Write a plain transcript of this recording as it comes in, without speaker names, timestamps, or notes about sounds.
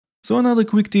So another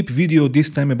quick tip video, this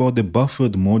time about the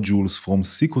buffered modules from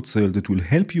Sequoia that will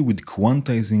help you with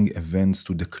quantizing events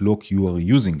to the clock you are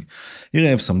using. Here I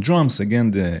have some drums,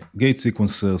 again the gate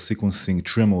sequencer, sequencing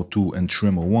tremor 2 and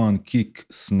tremor 1, kick,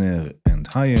 snare and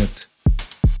hi-hat.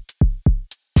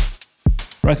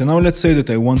 Right, and now let's say that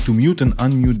I want to mute and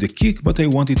unmute the kick, but I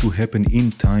want it to happen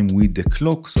in time with the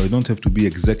clock, so I don't have to be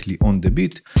exactly on the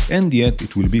beat, and yet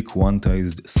it will be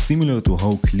quantized, similar to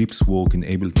how clips work in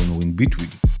Ableton or in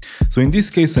Bitwig. So in this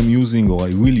case I'm using, or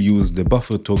I will use, the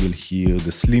buffer toggle here,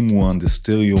 the slim one, the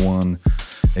stereo one.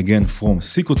 Again from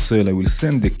Sequoia, I will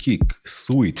send the kick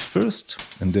through it first,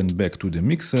 and then back to the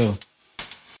mixer.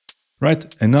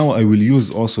 Right, and now I will use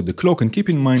also the clock, and keep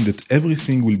in mind that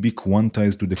everything will be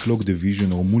quantized to the clock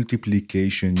division or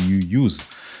multiplication you use.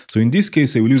 So in this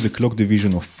case I will use a clock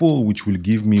division of 4, which will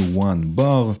give me 1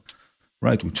 bar,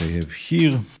 right, which I have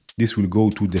here. This will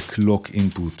go to the clock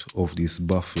input of this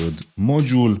buffered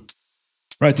module.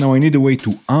 Right, now I need a way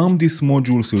to arm this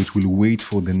module so it will wait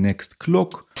for the next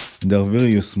clock. And there are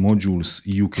various modules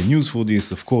you can use for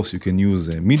this. Of course, you can use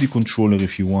a MIDI controller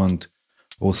if you want,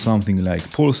 or something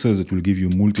like pulses that will give you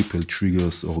multiple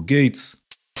triggers or gates.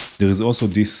 There is also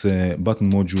this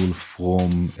button module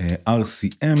from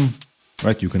RCM,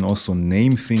 right? You can also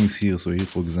name things here. So here,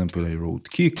 for example, I wrote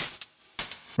kick,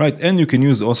 right? And you can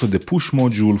use also the push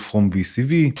module from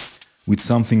VCV with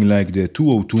something like the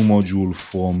 202 module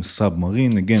from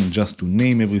Submarine. Again, just to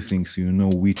name everything so you know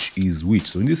which is which.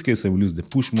 So in this case, I will use the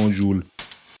push module.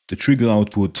 The trigger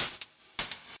output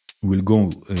will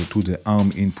go to the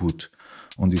arm input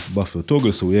on this buffer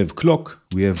toggle. So we have clock,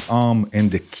 we have arm, and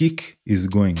the kick is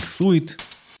going through it,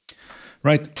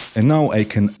 right? And now I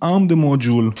can arm the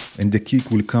module, and the kick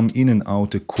will come in and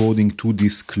out according to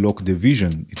this clock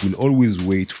division. It will always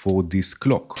wait for this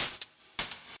clock.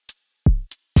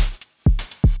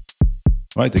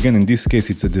 Right, again, in this case,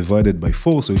 it's a divided by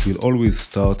 4, so it will always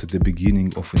start at the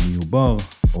beginning of a new bar,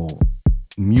 or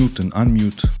mute and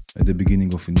unmute at the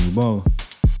beginning of a new bar.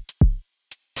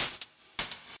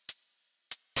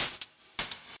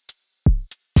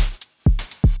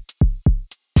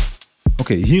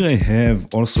 Okay, here I have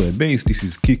also a bass. This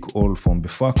is kick all from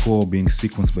Befacro, being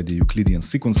sequenced by the Euclidean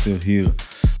sequencer here,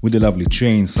 with a lovely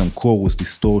chain, some chorus,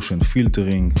 distortion,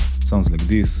 filtering. Sounds like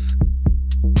this.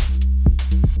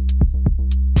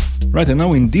 Right, and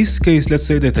now in this case, let's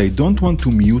say that I don't want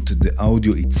to mute the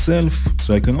audio itself,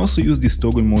 so I can also use this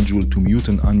toggle module to mute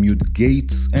and unmute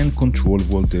gates and control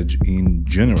voltage in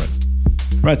general.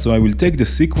 Right, so I will take the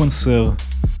sequencer,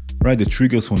 right, the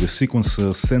triggers from the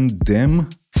sequencer, send them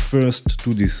first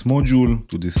to this module,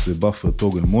 to this buffer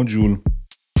toggle module.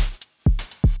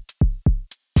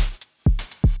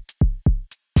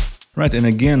 Right, and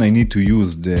again I need to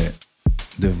use the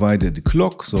divided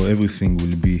clock, so everything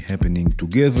will be happening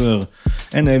together.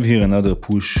 And I have here another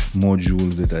push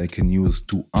module that I can use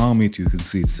to arm it. You can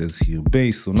see it says here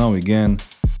bass. So now again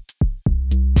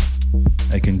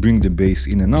I can bring the bass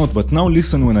in and out, but now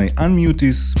listen, when I unmute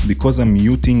this, because I'm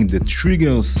muting the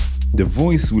triggers, the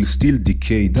voice will still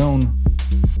decay down.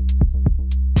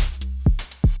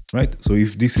 Right? So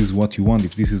if this is what you want,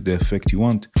 if this is the effect you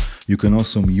want, you can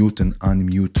also mute and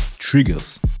unmute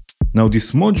triggers. Now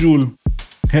this module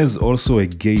has also a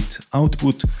gate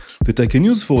output that I can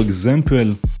use, for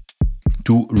example,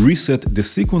 to reset the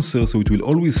sequencer, so it will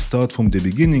always start from the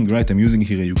beginning, right? I'm using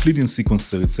here a Euclidean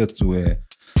sequencer, it's set to a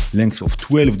length of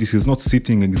 12. This is not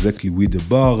sitting exactly with the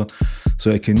bar,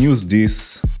 so I can use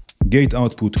this gate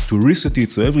output to reset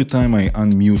it, so every time I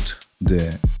unmute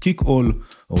the kick all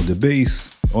or the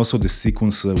bass, also the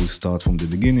sequencer will start from the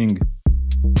beginning.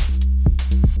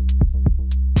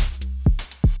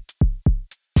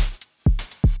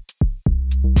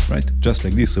 Right, just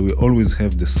like this, so we always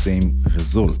have the same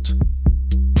result.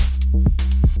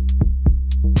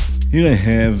 Here I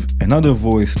have another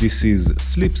voice. This is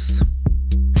Slips,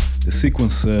 the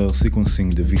sequencer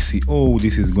sequencing the VCO.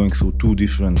 This is going through two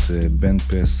different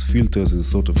bandpass filters, it's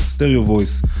sort of a stereo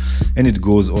voice, and it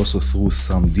goes also through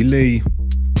some delay.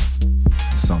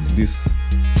 Sound like this.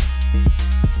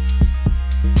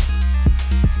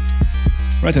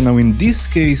 Right, and now in this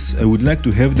case, I would like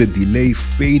to have the delay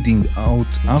fading out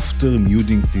after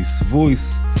muting this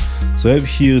voice. So I have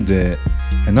here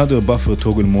another buffer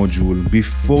toggle module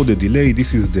before the delay.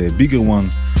 This is the bigger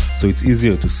one, so it's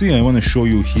easier to see. I want to show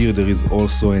you here there is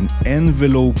also an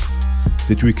envelope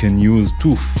that we can use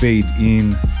to fade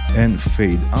in and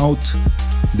fade out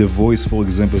the voice, for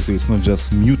example. So it's not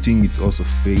just muting, it's also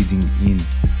fading in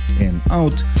and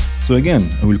out. So again,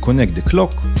 I will connect the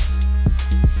clock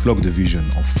division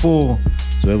of 4,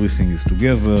 so everything is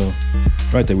together.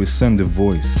 Right, I will send the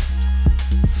voice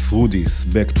through this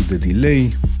back to the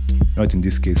delay. Right, in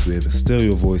this case we have a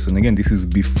stereo voice, and again this is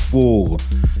before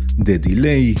the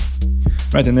delay.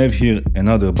 Right, and I have here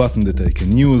another button that I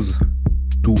can use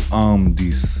to arm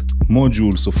this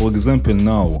module. So for example,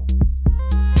 now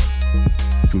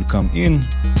it will come in,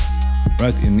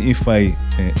 right, and if I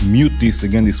mute this,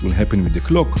 again this will happen with the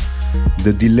clock.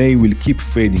 The delay will keep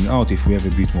fading out if we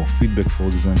have a bit more feedback, for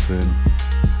example.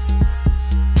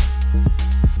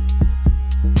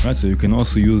 Right, so you can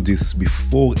also use this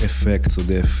before effect, so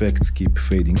the effects keep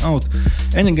fading out.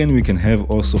 And again, we can have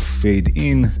also fade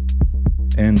in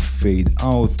and fade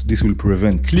out. This will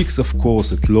prevent clicks, of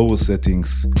course, at lower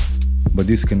settings, but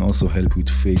this can also help with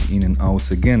fade in and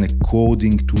outs, again,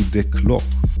 according to the clock.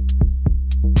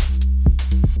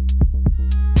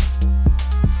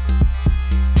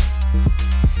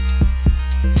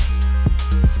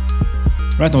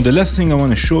 Right, now the last thing I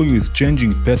want to show you is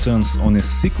changing patterns on a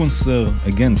sequencer,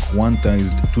 again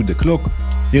quantized to the clock.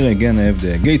 Here again I have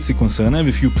the gate sequencer and I have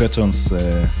a few patterns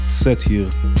set here.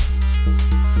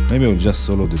 Maybe I'll just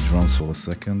solo the drums for a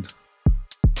second.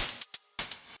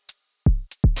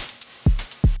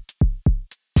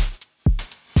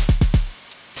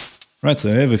 Right, so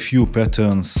I have a few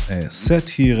patterns set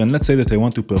here, and let's say that I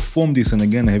want to perform this, and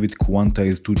again I have it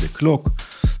quantized to the clock.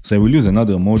 So I will use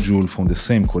another module from the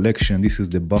same collection. This is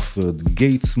the buffered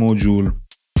gates module.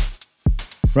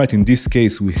 Right, in this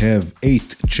case we have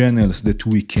 8 channels that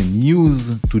we can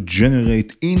use to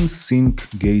generate in-sync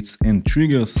gates and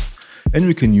triggers, and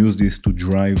we can use this to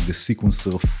drive the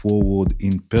sequencer forward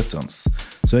in patterns.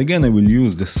 So again I will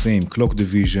use the same clock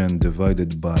division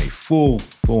divided by 4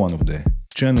 for one of the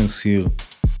channels here.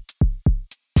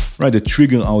 Right, the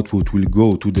trigger output will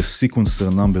go to the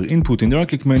sequencer number input. In the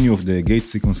right-click menu of the gate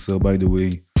sequencer, by the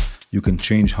way, you can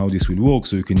change how this will work.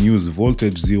 So you can use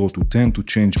voltage 0 to 10 to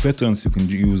change patterns. You can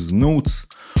use notes,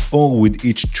 or with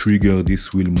each trigger,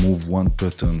 this will move one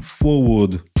pattern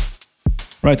forward.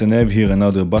 Right, and I have here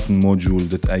another button module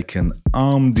that I can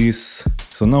arm this.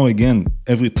 So now again,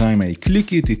 every time I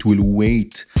click it, it will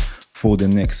wait for the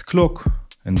next clock,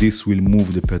 and this will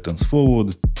move the patterns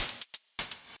forward.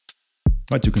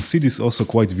 Right, you can see this also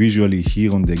quite visually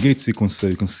here on the gate sequencer.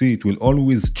 You can see it will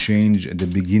always change at the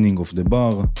beginning of the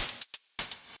bar.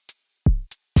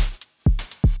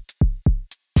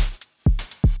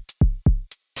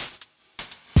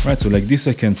 Right, so like this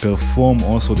I can perform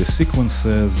also the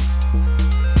sequences,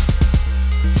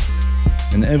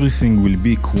 and everything will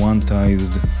be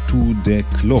quantized to the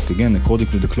clock, again according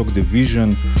to the clock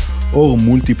division or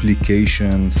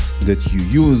multiplications that you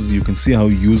use. You can see how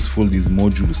useful these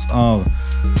modules are.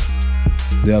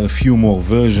 There are a few more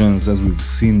versions as we've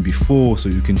seen before, so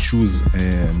you can choose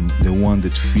the one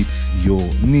that fits your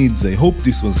needs. I hope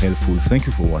this was helpful. Thank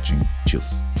you for watching.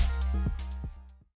 Cheers.